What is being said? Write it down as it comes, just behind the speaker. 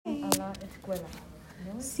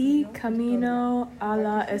Sí camino a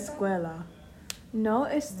la escuela. No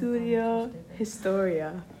estudio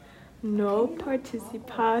historia. No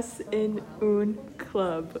participas en un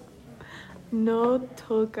club. No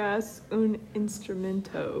tocas un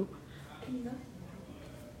instrumento.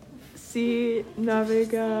 Sí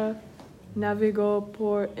navego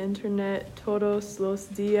por internet todos los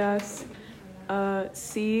días.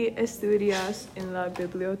 Sí estudias en la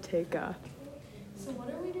biblioteca. So what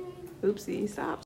are we doing? Oopsie, stop.